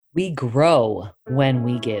We grow when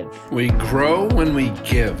we give. We grow when we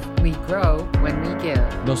give. We grow when we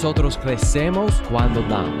give. Nosotros crecemos cuando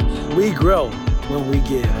damos. We grow when we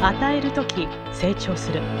give. 与えるとき成長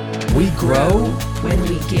する。 We grow when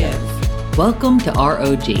we give. Welcome to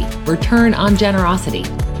ROG, Return on Generosity.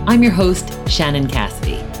 I'm your host, Shannon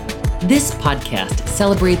Cassidy. This podcast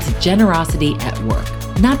celebrates generosity at work,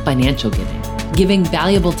 not financial giving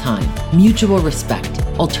valuable time, mutual respect,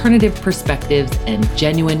 alternative perspectives, and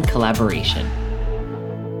genuine collaboration.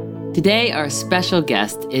 Today, our special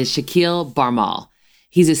guest is Shakil Barmal.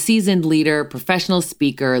 He's a seasoned leader, professional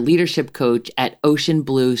speaker, leadership coach at Ocean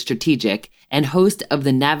Blue Strategic, and host of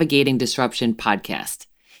the Navigating Disruption podcast.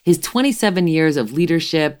 His 27 years of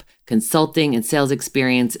leadership, consulting, and sales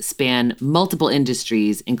experience span multiple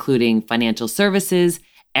industries, including financial services,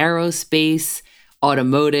 aerospace,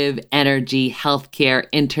 automotive, energy, healthcare,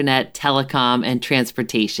 internet, telecom, and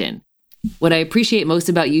transportation. What I appreciate most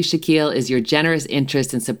about you, Shakil, is your generous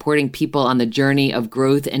interest in supporting people on the journey of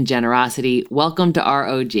growth and generosity. Welcome to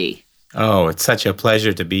ROG. Oh, it's such a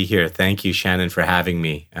pleasure to be here. Thank you, Shannon, for having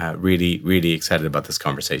me. Really excited about this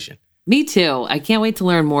conversation. Me too. I can't wait to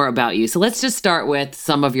learn more about you. So let's just start with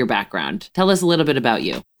some of your background. Tell us a little bit about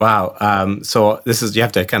you. Wow. So you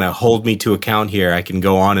have to kind of hold me to account here. I can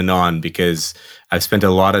go on and on because I've spent a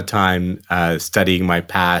lot of time studying my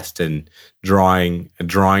past and drawing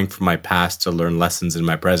from my past to learn lessons in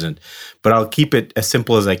my present. But I'll keep it as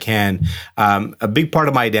simple as I can. A big part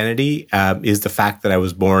of my identity is the fact that I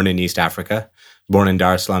was born in East Africa, born in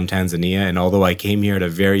Dar es Salaam, Tanzania. And although I came here at a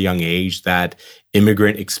very young age, that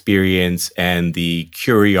immigrant experience and the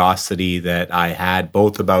curiosity that I had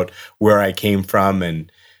both about where I came from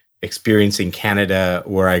and experiencing Canada,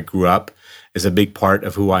 where I grew up, is a big part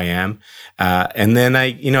of who I am. And then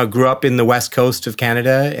I grew up in the west coast of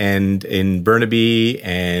Canada and in Burnaby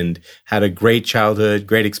and had a great childhood,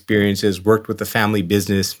 great experiences, worked with the family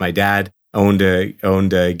business. My dad owned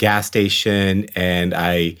a gas station, and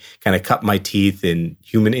I kind of cut my teeth in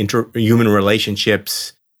human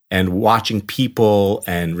relationships and watching people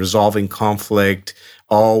and resolving conflict,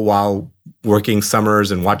 all while working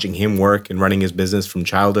summers and watching him work and running his business from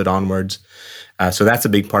childhood onwards. So that's a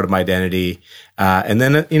big part of my identity. And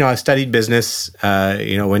then, I studied business,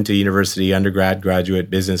 went to university, undergrad, graduate,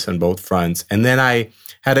 business on both fronts. And then I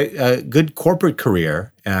had a good corporate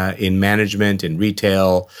career in management, in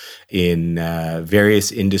retail, in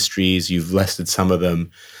various industries. You've listed some of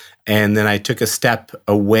them. And then I took a step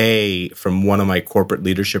away from one of my corporate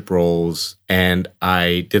leadership roles, and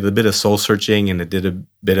I did a bit of soul searching, and I did a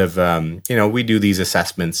bit of, we do these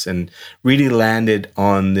assessments, and really landed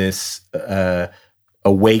on this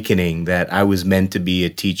awakening that I was meant to be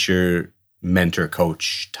a teacher, mentor,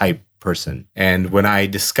 coach type person. And when I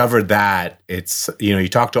discovered that, it's, you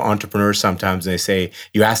talk to entrepreneurs sometimes and they say,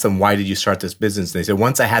 you ask them, why did you start this business? And they say,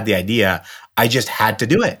 once I had the idea, I just had to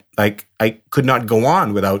do it. Like I could not go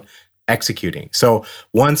on without executing. So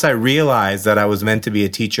once I realized that I was meant to be a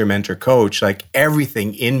teacher, mentor, coach, like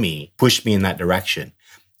everything in me pushed me in that direction.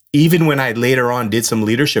 Even when I later on did some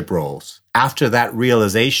leadership roles, after that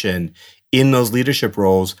realization in those leadership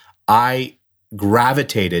roles, I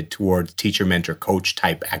gravitated towards teacher, mentor, coach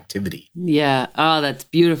type activity. Yeah. Oh, that's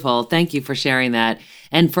beautiful. Thank you for sharing that.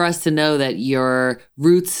 And for us to know that your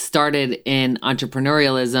roots started in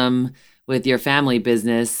entrepreneurialism with your family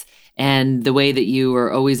business, and the way that you were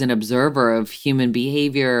always an observer of human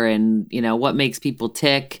behavior and, what makes people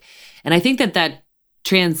tick. And I think that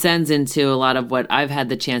transcends into a lot of what I've had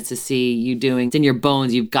the chance to see you doing. It's in your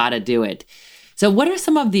bones. You've got to do it. So what are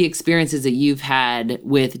some of the experiences that you've had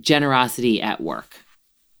with generosity at work?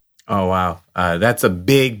 Oh, wow. That's a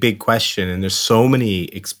big question. And there's so many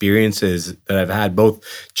experiences that I've had, both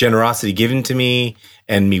generosity given to me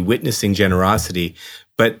and me witnessing generosity.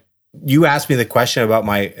 But you asked me the question about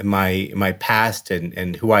my past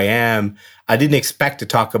and who I am. I didn't expect to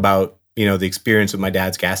talk about, the experience with my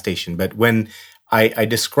dad's gas station. But when I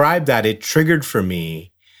described that, it triggered for me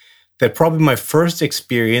that probably my first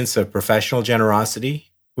experience of professional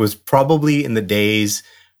generosity was probably in the days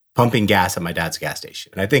pumping gas at my dad's gas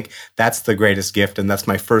station. And I think that's the greatest gift. And that's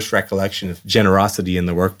my first recollection of generosity in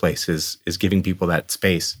the workplace is giving people that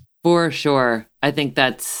space. For sure. I think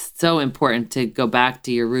that's so important to go back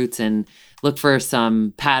to your roots and look for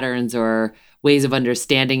some patterns or ways of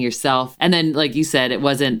understanding yourself. And then, like you said, it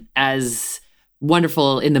wasn't as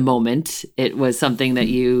wonderful in the moment. It was something that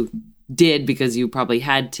you did because you probably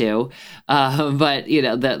had to. But,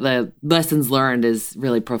 the lessons learned is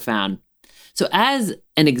really profound. So as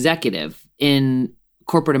an executive in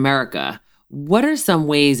corporate America, what are some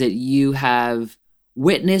ways that you have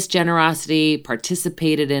witnessed generosity,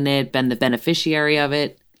 participated in it, been the beneficiary of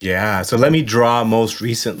it? Yeah. So let me draw most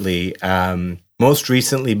recently.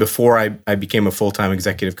 Before I became a full-time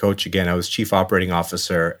executive coach again, I was chief operating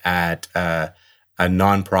officer at a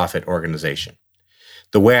nonprofit organization.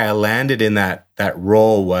 The way I landed in that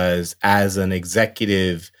role was as an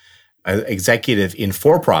executive in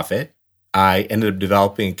for-profit. I ended up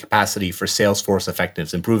developing capacity for Salesforce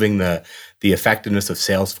effectiveness, improving the effectiveness of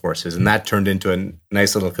sales forces. And that turned into a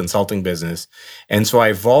nice little consulting business. And so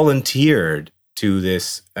I volunteered to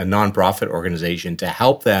this nonprofit organization to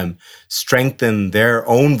help them strengthen their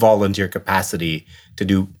own volunteer capacity to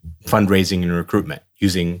do fundraising and recruitment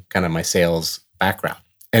using kind of my sales background.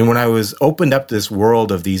 And when I was opened up to this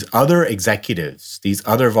world of these other executives, these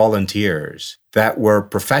other volunteers that were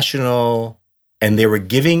professional, and they were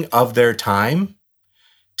giving of their time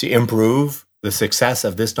to improve the success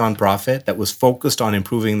of this nonprofit that was focused on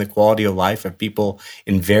improving the quality of life of people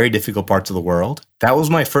in very difficult parts of the world. That was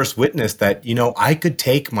my first witness that, I could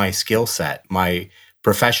take my skill set, my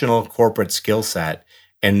professional corporate skill set,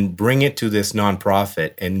 and bring it to this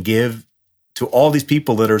nonprofit and give to all these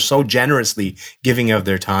people that are so generously giving of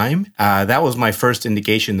their time. That was my first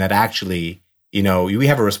indication that actually, we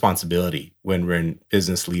have a responsibility when we're in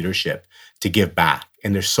business leadership to give back.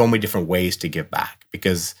 And there's so many different ways to give back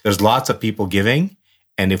because there's lots of people giving.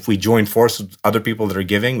 And if we join forces with other people that are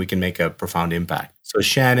giving, we can make a profound impact. So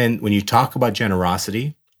Shannon, when you talk about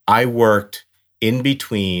generosity, I worked in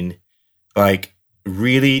between like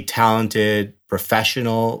really talented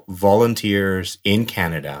professional volunteers in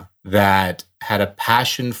Canada that had a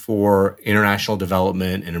passion for international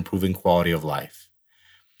development and improving quality of life.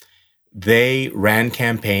 They ran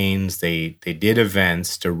campaigns, they did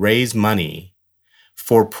events to raise money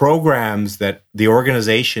for programs that the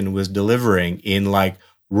organization was delivering in like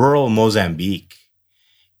rural Mozambique,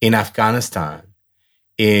 in Afghanistan,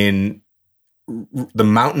 in the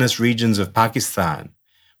mountainous regions of Pakistan,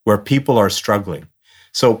 where people are struggling.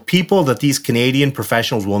 So people that these Canadian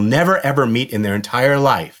professionals will never, ever meet in their entire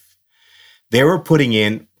life, they were putting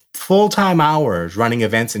in full-time hours running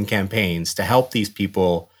events and campaigns to help these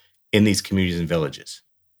people in these communities and villages.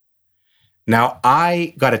 Now,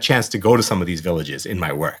 I got a chance to go to some of these villages in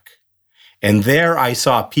my work. And there I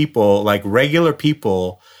saw people, like regular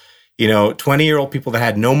people, 20-year-old people that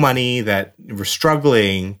had no money, that were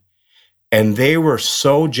struggling, and they were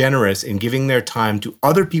so generous in giving their time to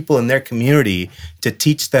other people in their community to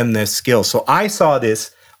teach them this skill. So I saw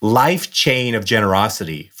this life chain of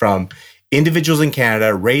generosity from individuals in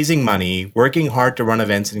Canada raising money, working hard to run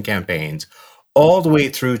events and campaigns, all the way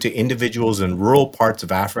through to individuals in rural parts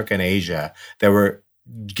of Africa and Asia that were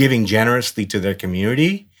giving generously to their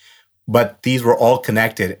community. But these were all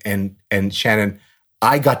connected. And Shannon,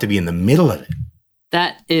 I got to be in the middle of it.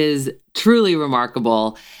 That is truly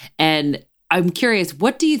remarkable. And I'm curious,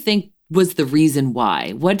 what do you think was the reason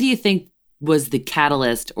why? What do you think was the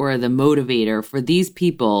catalyst or the motivator for these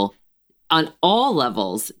people on all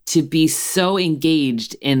levels to be so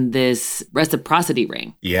engaged in this reciprocity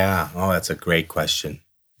ring? Yeah. Oh, that's a great question.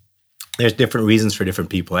 There's different reasons for different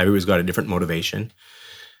people. Everybody's got a different motivation.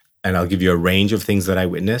 And I'll give you a range of things that I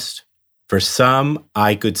witnessed. For some,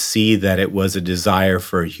 I could see that it was a desire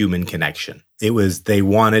for human connection. They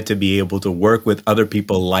wanted to be able to work with other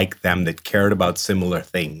people like them that cared about similar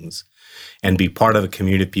things and be part of a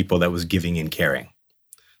community of people that was giving and caring.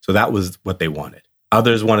 So that was what they wanted.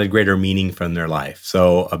 Others wanted greater meaning from their life.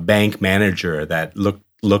 So a bank manager that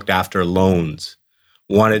looked after loans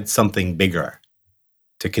wanted something bigger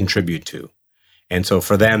to contribute to. And so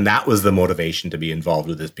for them, that was the motivation to be involved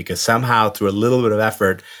with this, because somehow through a little bit of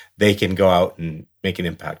effort, they can go out and make an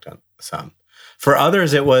impact on some. For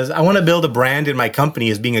others, it was, I want to build a brand in my company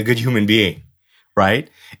as being a good human being, right?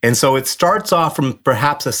 And so it starts off from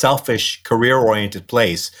perhaps a selfish, career-oriented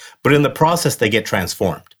place, but in the process, they get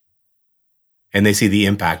transformed. And they see the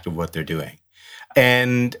impact of what they're doing.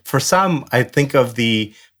 And for some, I think of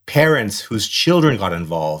the parents whose children got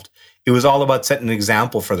involved. It was all about setting an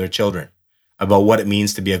example for their children about what it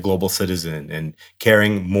means to be a global citizen and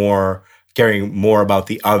caring more about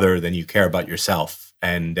the other than you care about yourself.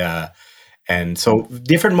 And so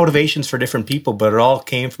different motivations for different people, but it all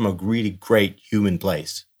came from a really great human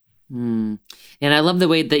place. And I love the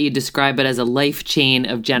way that you describe it as a life chain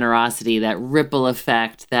of generosity, that ripple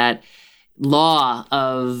effect, that law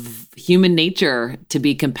of human nature to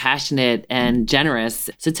be compassionate and generous.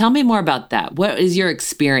 So tell me more about that. What is your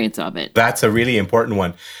experience of it? That's a really important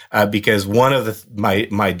one because one of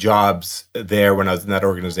my jobs there when I was in that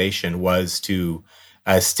organization was to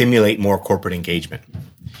stimulate more corporate engagement.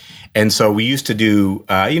 And so we used to do,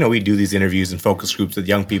 we do these interviews and focus groups with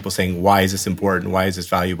young people saying, why is this important? Why is this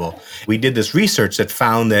valuable? We did this research that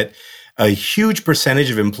found that a huge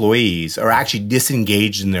percentage of employees are actually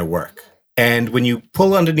disengaged in their work. And when you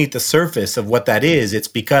pull underneath the surface of what that is, it's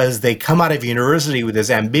because they come out of university with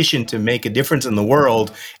this ambition to make a difference in the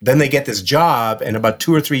world. Then they get this job, and about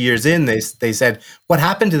 2 or 3 years in, they said, what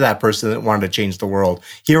happened to that person that wanted to change the world?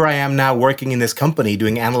 Here I am now working in this company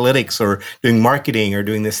doing analytics or doing marketing or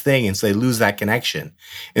doing this thing. And so they lose that connection.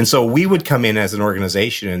 And so we would come in as an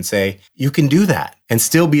organization and say, you can do that and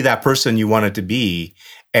still be that person you wanted to be.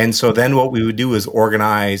 And so then what we would do is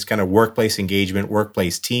organize kind of workplace engagement,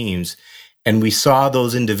 workplace teams. And we saw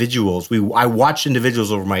those individuals. I watched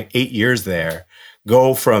individuals over my 8 years there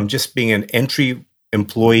go from just being an entry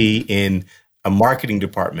employee in a marketing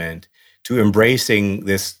department to embracing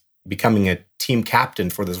this, becoming a team captain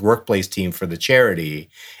for this workplace team for the charity.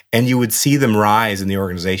 And you would see them rise in the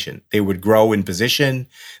organization. They would grow in position.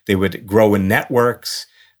 They would grow in networks.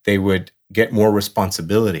 They would get more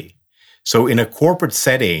responsibility. So in a corporate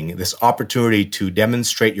setting, this opportunity to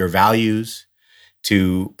demonstrate your values,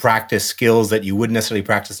 to practice skills that you wouldn't necessarily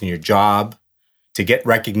practice in your job, to get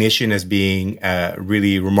recognition as being a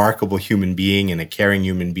really remarkable human being and a caring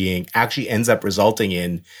human being actually ends up resulting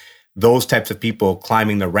in those types of people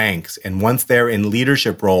climbing the ranks. And once they're in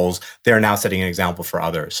leadership roles, they're now setting an example for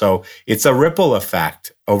others. So it's a ripple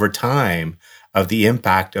effect over time of the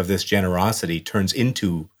impact of this generosity turns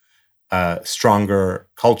into a stronger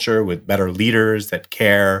culture with better leaders that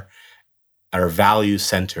care, are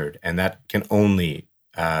value-centered, and that can only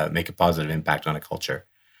make a positive impact on a culture.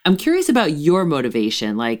 I'm curious about your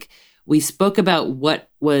motivation. Like, we spoke about what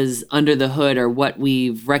was under the hood or what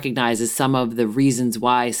we've recognized as some of the reasons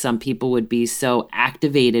why some people would be so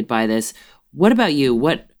activated by this. What about you?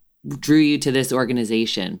 What drew you to this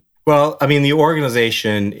organization? Well, I mean, the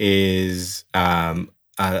organization is,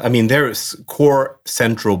 their core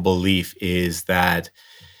central belief is that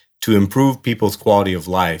to improve people's quality of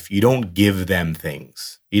life, you don't give them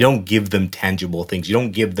things. You don't give them tangible things. You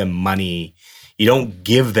don't give them money. You don't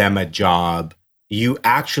give them a job. You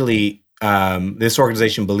actually, this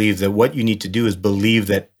organization believes that what you need to do is believe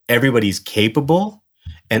that everybody's capable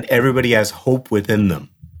and everybody has hope within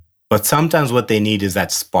them. But sometimes what they need is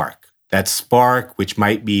that spark, which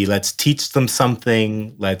might be, let's teach them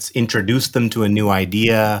something, let's introduce them to a new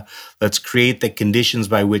idea, let's create the conditions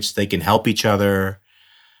by which they can help each other.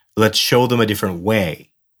 Let's show them a different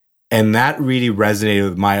way. And that really resonated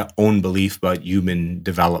with my own belief about human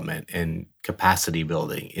development and capacity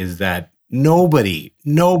building, is that nobody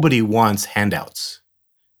wants handouts.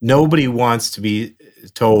 Nobody wants to be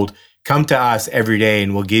told, come to us every day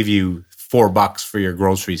and we'll give you $4 for your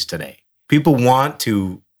groceries today. People want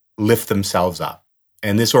to lift themselves up.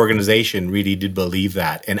 And this organization really did believe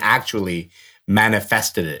that and actually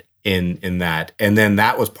manifested it in that. And then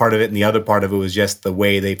that was part of it. And the other part of it was just the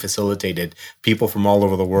way they facilitated people from all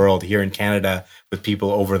over the world, here in Canada with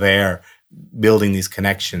people over there, building these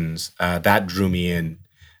connections. That drew me in.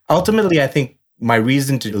 Ultimately, I think my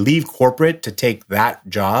reason to leave corporate to take that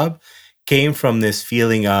job came from this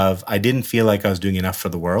feeling of I didn't feel like I was doing enough for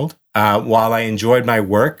the world. While I enjoyed my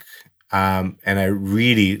work, and I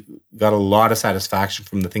really got a lot of satisfaction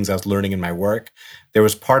from the things I was learning in my work, there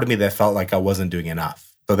was part of me that felt like I wasn't doing enough.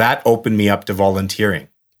 So that opened me up to volunteering.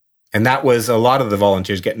 And that was a lot of the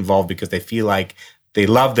volunteers get involved because they feel like they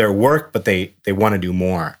love their work, but they want to do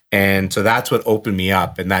more. And so that's what opened me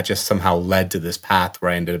up. And that just somehow led to this path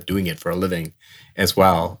where I ended up doing it for a living as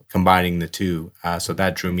well, combining the two. So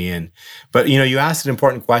that drew me in. But, you asked an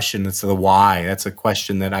important question. It's the why. That's a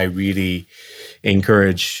question that I really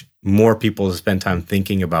encourage more people to spend time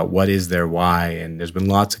thinking about. What is their why? And there's been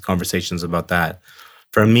lots of conversations about that.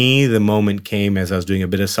 For me, the moment came as I was doing a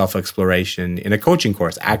bit of self-exploration in a coaching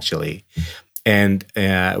course, actually. And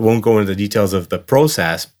I won't go into the details of the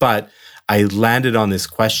process, but I landed on this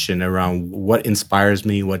question around what inspires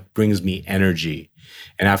me, what brings me energy.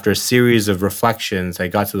 And after a series of reflections, I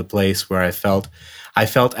got to the place where I felt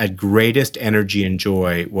at greatest energy and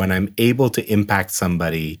joy when I'm able to impact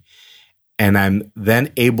somebody and I'm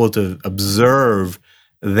then able to observe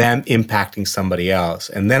them impacting somebody else.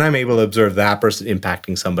 And then I'm able to observe that person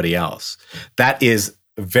impacting somebody else. That is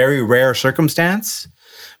a very rare circumstance,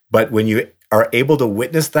 but when you are able to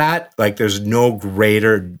witness that, like there's no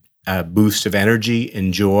greater boost of energy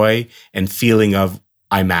and joy and feeling of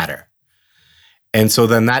I matter. And so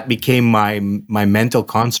then that became my mental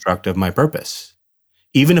construct of my purpose.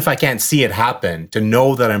 Even if I can't see it happen, to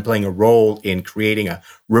know that I'm playing a role in creating a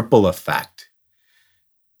ripple effect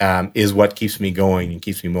is what keeps me going and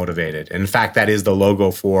keeps me motivated. And in fact, that is the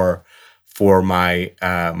logo for my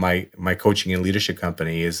my coaching and leadership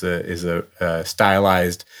company is a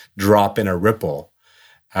stylized drop in a ripple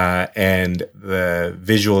And the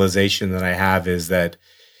visualization that I have is that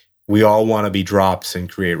we all want to be drops and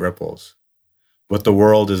create ripples. But the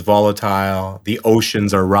world is volatile. The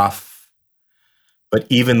oceans are rough. But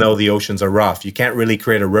even though the oceans are rough, you can't really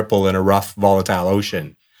create a ripple in a rough, volatile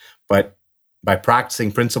ocean. But by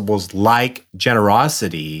practicing principles like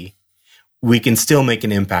generosity, we can still make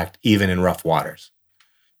an impact even in rough waters.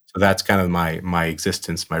 So that's kind of my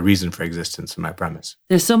existence, my reason for existence, and my premise.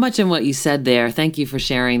 There's so much in what you said there. Thank you for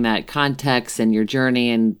sharing that context and your journey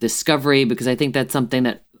and discovery, because I think that's something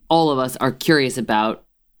that all of us are curious about.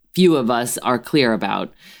 Few of us are clear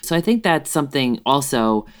about. So I think that's something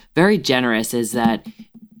also very generous, is that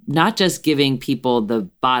not just giving people the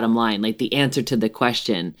bottom line, like the answer to the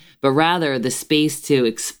question, but rather the space to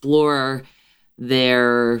explore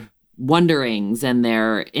their wonderings and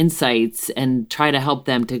their insights and try to help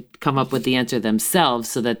them to come up with the answer themselves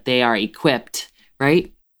so that they are equipped,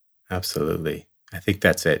 right? Absolutely. I think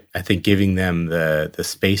that's it. I think giving them the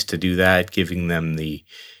space to do that, giving them the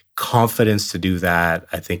confidence to do that,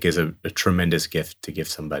 I think is a tremendous gift to give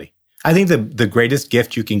somebody. I think the greatest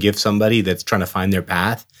gift you can give somebody that's trying to find their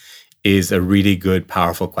path is a really good,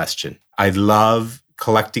 powerful question. I love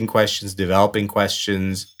collecting questions, developing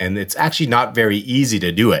questions, and it's actually not very easy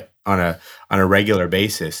to do it on a regular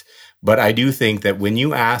basis. But I do think that when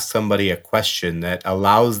you ask somebody a question that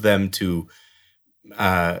allows them to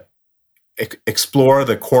explore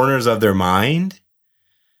the corners of their mind,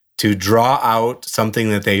 to draw out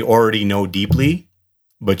something that they already know deeply,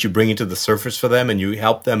 but you bring it to the surface for them and you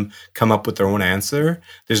help them come up with their own answer,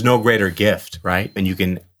 there's no greater gift, right? And you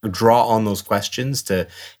can draw on those questions to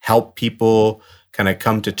help people kind of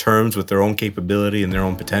come to terms with their own capability and their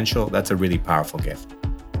own potential. That's a really powerful gift.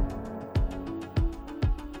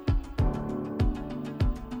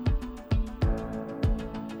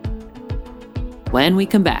 When we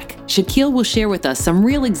come back, Shaquille will share with us some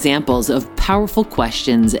real examples of powerful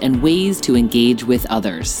questions and ways to engage with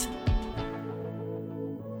others.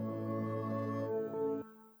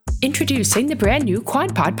 Introducing the brand new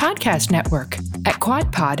QuadPod Podcast Network. At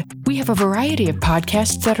QuadPod, we have a variety of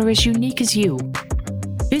podcasts that are as unique as you.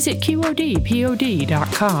 Visit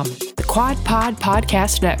QODPOD.com, the QuadPod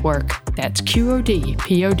Podcast Network. That's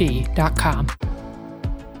QODPOD.com.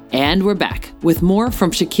 And we're back with more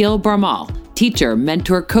from Shaquille Barmal, teacher,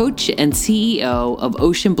 mentor, coach, and CEO of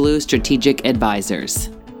Ocean Blue Strategic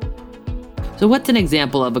Advisors. So what's an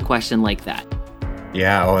example of a question like that?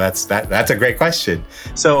 Yeah, that's a great question.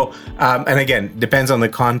 So, and again, depends on the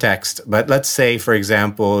context. But let's say, for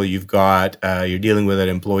example, you've got you're dealing with an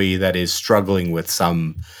employee that is struggling with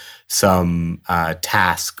some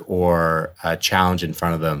task or challenge in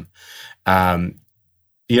front of them.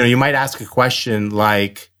 You might ask a question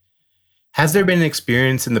like, has there been an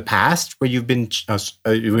experience in the past where you've been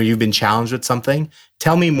challenged with something?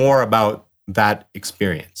 Tell me more about that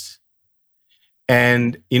experience.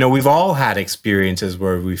 And, we've all had experiences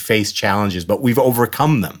where we face challenges, but we've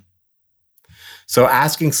overcome them. So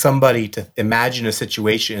asking somebody to imagine a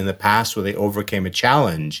situation in the past where they overcame a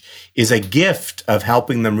challenge is a gift of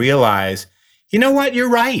helping them realize, you know what, you're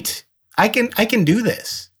right. I can do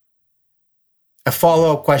this. A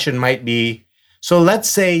follow-up question might be, so let's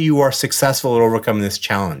say you are successful at overcoming this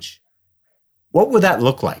challenge. What would that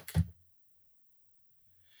look like?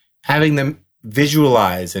 Having them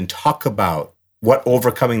visualize and talk about what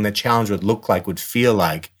overcoming the challenge would feel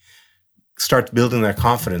like, starts building their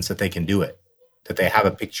confidence that they can do it, that they have a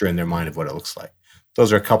picture in their mind of what it looks like.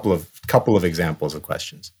 Those are a couple of examples of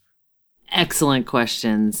questions. Excellent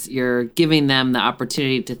questions. You're giving them the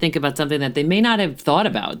opportunity to think about something that they may not have thought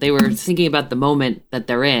about. They were thinking about the moment that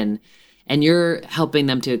they're in, and you're helping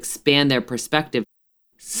them to expand their perspective.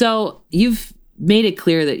 So you've made it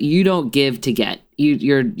clear that you don't give to get.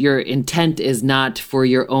 Your intent is not for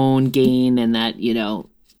your own gain, and that you're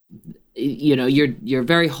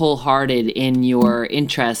very wholehearted in your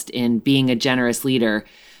interest in being a generous leader.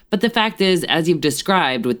 But the fact is, as you've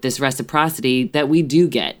described with this reciprocity, that we do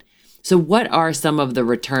get. So what are some of the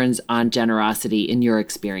returns on generosity in your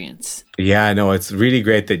experience? Yeah, no, it's really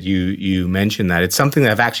great that you mentioned that. It's something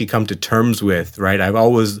that I've actually come to terms with, right? I've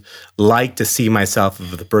always liked to see myself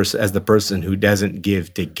as the person who doesn't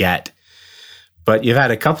give to get. But you've had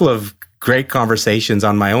a couple of great conversations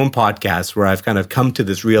on my own podcast where I've kind of come to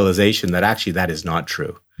this realization that actually that is not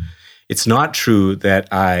true. It's not true that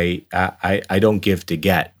I don't give to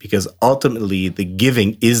get, because ultimately the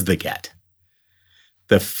giving is the get.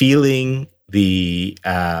 The feeling, the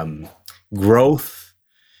growth,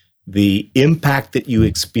 the impact that you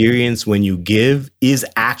experience when you give is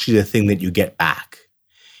actually the thing that you get back.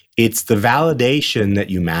 It's the validation that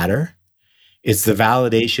you matter. It's the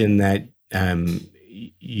validation that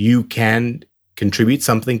you can contribute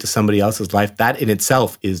something to somebody else's life, that in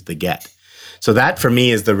itself is the get. So that for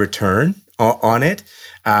me is the return on it.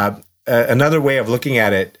 Another way of looking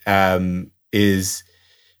at it is,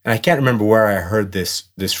 and I can't remember where I heard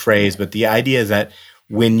this phrase, but the idea is that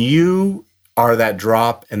when you are that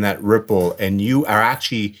drop and that ripple, and you are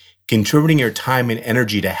actually contributing your time and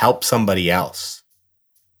energy to help somebody else,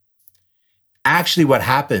 actually what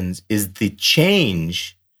happens is the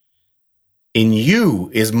change in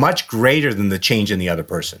you is much greater than the change in the other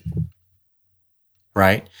person,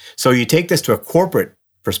 right? So you take this to a corporate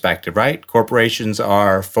perspective, right? Corporations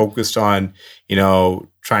are focused on,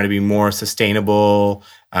 trying to be more sustainable,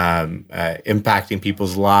 impacting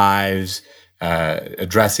people's lives,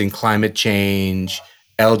 addressing climate change,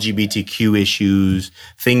 LGBTQ issues,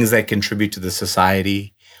 things that contribute to the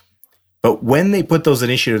society. But when they put those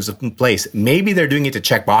initiatives in place, maybe they're doing it to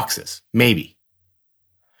check boxes, maybe.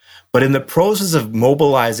 But in the process of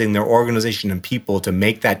mobilizing their organization and people to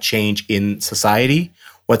make that change in society,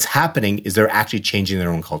 what's happening is they're actually changing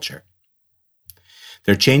their own culture.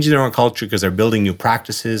 They're changing their own culture because they're building new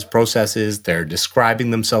practices, processes, they're describing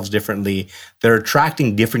themselves differently, they're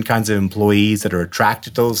attracting different kinds of employees that are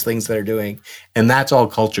attracted to those things they're doing, and that's all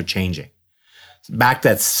culture changing. Back to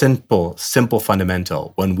that simple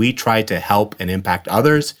fundamental. When we try to help and impact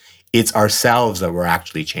others, it's ourselves that we're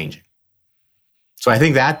actually changing. So I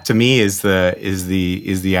think that to me is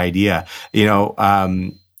the idea.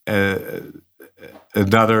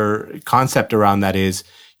 Another concept around that is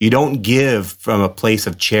you don't give from a place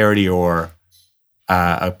of charity or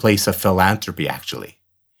a place of philanthropy. Actually,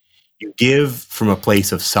 you give from a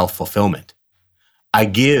place of self-fulfillment. I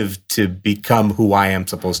give to become who I am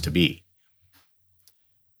supposed to be,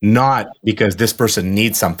 not because this person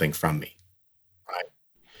needs something from me.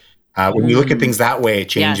 Right? When you look at things that way, it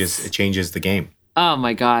changes. Yes. It changes the game. Oh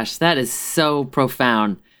my gosh, that is so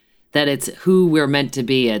profound. That it's who we're meant to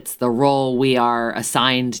be. It's the role we are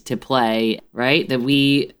assigned to play, right? That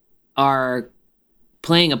we are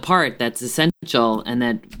playing a part that's essential, and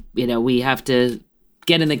that, we have to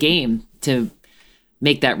get in the game to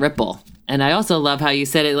make that ripple. And I also love how you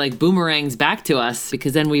said it like boomerangs back to us,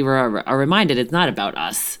 because then we are reminded it's not about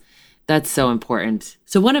us. That's so important.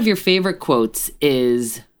 So one of your favorite quotes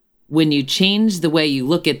is, "When you change the way you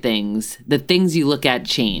look at things, the things you look at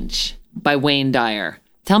change," by Wayne Dyer.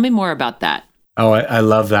 Tell me more about that. Oh, I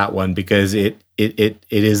love that one because it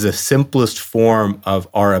is the simplest form of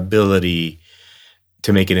our ability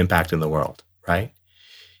to make an impact in the world, right?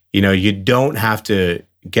 You don't have to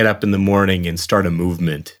get up in the morning and start a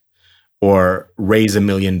movement or raise $1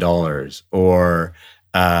 million or,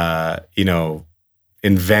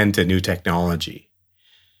 invent a new technology.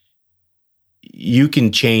 You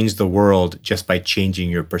can change the world just by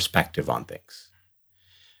changing your perspective on things.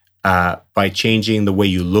 By changing the way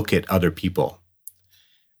you look at other people,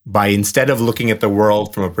 by instead of looking at the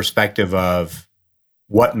world from a perspective of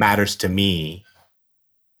what matters to me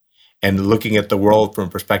and looking at the world from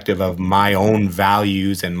a perspective of my own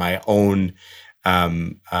values and my own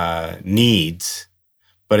needs,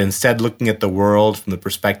 but instead looking at the world from the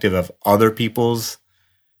perspective of other people's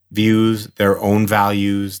views, their own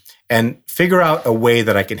values, and figure out a way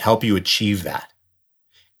that I can help you achieve that.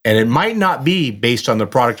 And it might not be based on the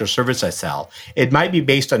product or service I sell. It might be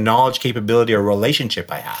based on knowledge, capability, or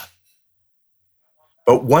relationship I have.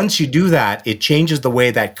 But once you do that, it changes the way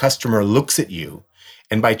that customer looks at you.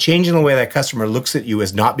 And by changing the way that customer looks at you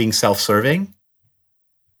as not being self-serving,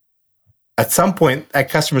 at some point, that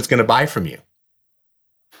customer is going to buy from you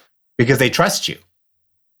because they trust you.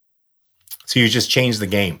 So you just change the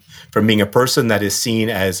game from being a person that is seen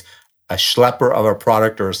as a schlepper of a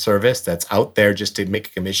product or a service that's out there just to make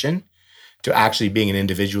a commission, to actually being an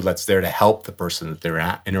individual that's there to help the person that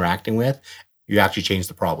they're interacting with. You actually change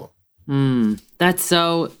the problem. That's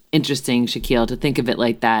so interesting, Shaquille, to think of it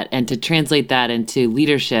like that and to translate that into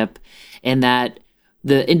leadership, and that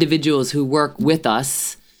the individuals who work with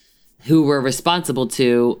us, who we're responsible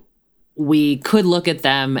to, we could look at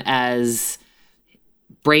them as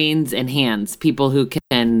brains and hands, people who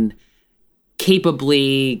can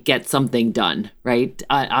capably get something done, right?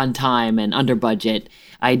 On time and under budget,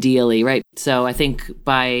 ideally, right? So I think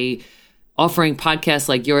by offering podcasts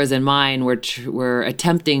like yours and mine, we're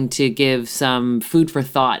attempting to give some food for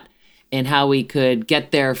thought in how we could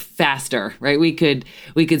get there faster, right? We could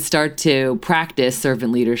start to practice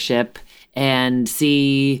servant leadership and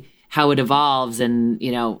see how it evolves, and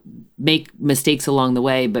make mistakes along the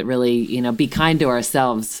way, but really be kind to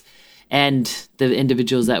ourselves and the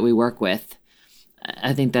individuals that we work with.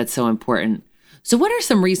 I think that's so important. So what are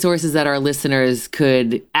some resources that our listeners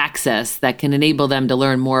could access that can enable them to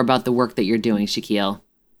learn more about the work that you're doing, Shaquille?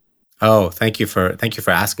 Oh, thank you for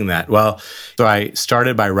asking that. Well, so I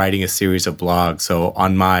started by writing a series of blogs. So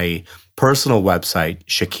on my personal website,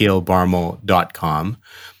 shaquillebarmel.com,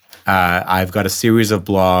 I've got a series of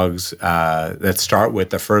blogs that start with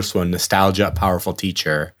the first one, Nostalgia, a Powerful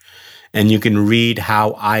Teacher. And you can read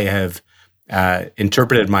how I have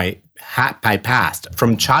interpreted my past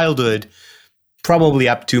from childhood, probably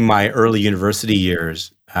up to my early university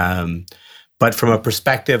years. But from a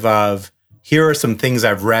perspective of, here are some things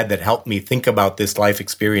I've read that helped me think about this life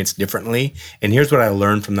experience differently. And here's what I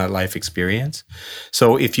learned from that life experience.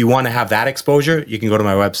 So if you want to have that exposure, you can go to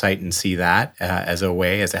my website and see that as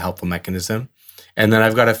a helpful mechanism. And then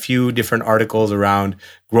I've got a few different articles around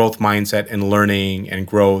growth mindset and learning and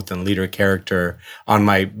growth and leader character on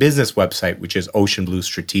my business website, which is Ocean Blue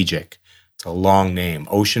Strategic. It's a long name,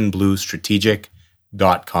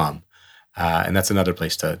 oceanbluestrategic.com. And that's another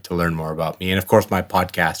place to learn more about me. And of course, my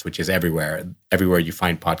podcast, which is everywhere you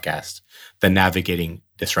find podcasts, the Navigating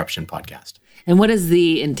Disruption podcast. And what is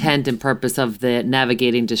the intent and purpose of the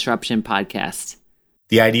Navigating Disruption podcast?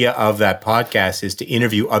 The idea of that podcast is to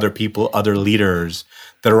interview other people, other leaders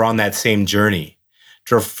that are on that same journey,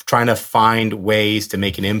 trying to find ways to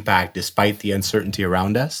make an impact despite the uncertainty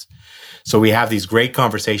around us. So we have these great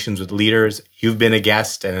conversations with leaders. You've been a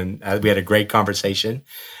guest, and we had a great conversation.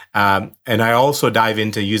 And I also dive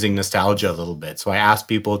into using nostalgia a little bit. So I ask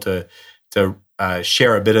people to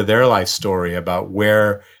share a bit of their life story about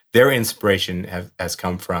where their inspiration has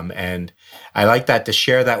come from. And I like that to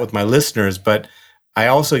share that with my listeners, but I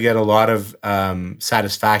also get a lot of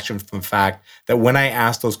satisfaction from the fact that when I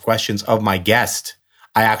ask those questions of my guest,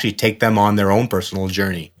 I actually take them on their own personal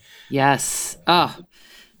journey. Yes. Oh,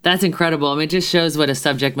 that's incredible. I mean, it just shows what a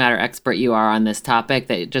subject matter expert you are on this topic,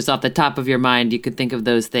 that just off the top of your mind, you could think of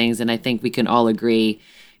those things. And I think we can all agree,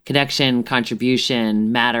 connection,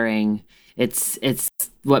 contribution, mattering, it's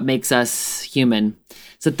what makes us human.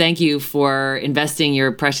 So thank you for investing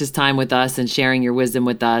your precious time with us and sharing your wisdom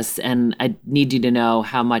with us. And I need you to know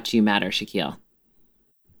how much you matter, Shaquille.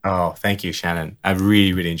 Oh, thank you, Shannon. I've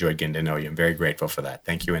really, really enjoyed getting to know you. I'm very grateful for that.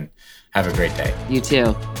 Thank you, and have a great day. You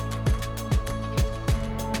too.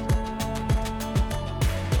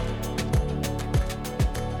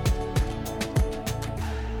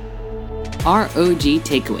 ROG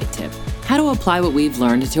takeaway tip: how to apply what we've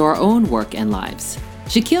learned to our own work and lives.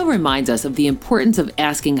 Shaquille reminds us of the importance of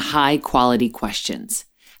asking high-quality questions.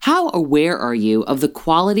 How aware are you of the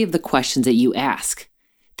quality of the questions that you ask?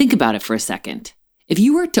 Think about it for a second. If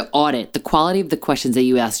you were to audit the quality of the questions that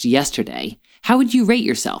you asked yesterday, how would you rate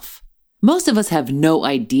yourself? Most of us have no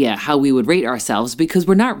idea how we would rate ourselves because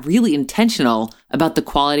we're not really intentional about the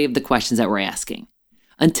quality of the questions that we're asking.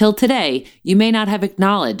 Until today, you may not have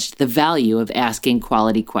acknowledged the value of asking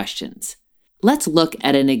quality questions. Let's look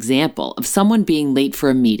at an example of someone being late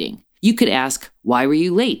for a meeting. You could ask, "Why were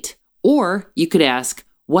you late?" Or you could ask,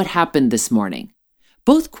 "What happened this morning?"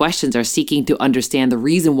 Both questions are seeking to understand the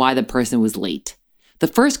reason why the person was late. The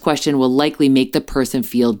first question will likely make the person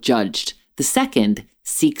feel judged. The second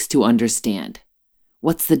seeks to understand.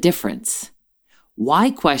 What's the difference?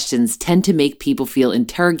 Why questions tend to make people feel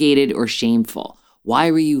interrogated or shameful.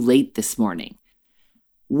 Why were you late this morning?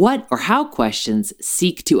 What or how questions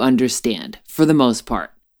seek to understand, for the most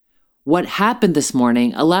part. What happened this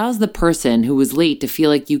morning allows the person who was late to feel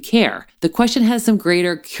like you care. The question has some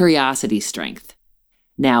greater curiosity strength.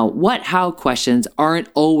 Now, what, how questions aren't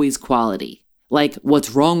always quality, like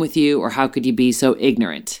what's wrong with you or how could you be so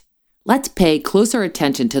ignorant? Let's pay closer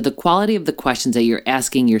attention to the quality of the questions that you're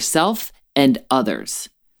asking yourself and others.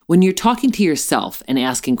 When you're talking to yourself and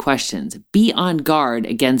asking questions, be on guard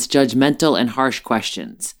against judgmental and harsh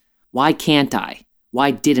questions. Why can't I?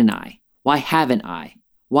 Why didn't I? Why haven't I?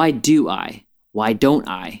 Why do I? Why don't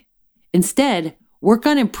I? Instead, work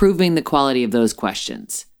on improving the quality of those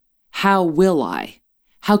questions. How will I?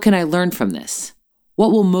 How can I learn from this?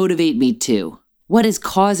 What will motivate me to? What is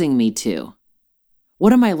causing me to?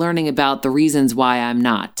 What am I learning about the reasons why I'm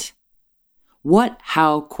not? What,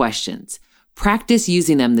 how questions. Practice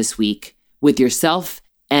using them this week with yourself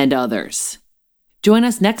and others. Join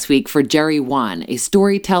us next week for Jerry Wan, a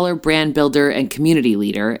storyteller, brand builder, and community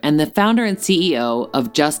leader, and the founder and CEO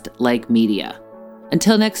of Just Like Media.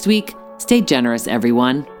 Until next week, stay generous,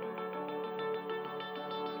 everyone.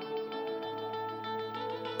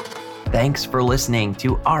 Thanks for listening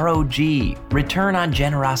to ROG, Return on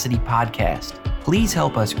Generosity Podcast. Please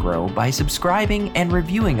help us grow by subscribing and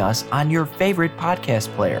reviewing us on your favorite podcast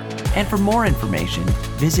player. And for more information,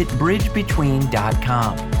 visit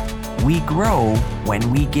bridgebetween.com. We grow when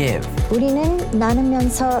we give. 우리는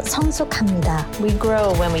나누면서 성숙합니다. We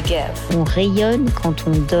grow when we give. On rayonne quand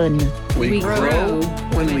on donne. We grow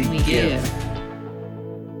when we give.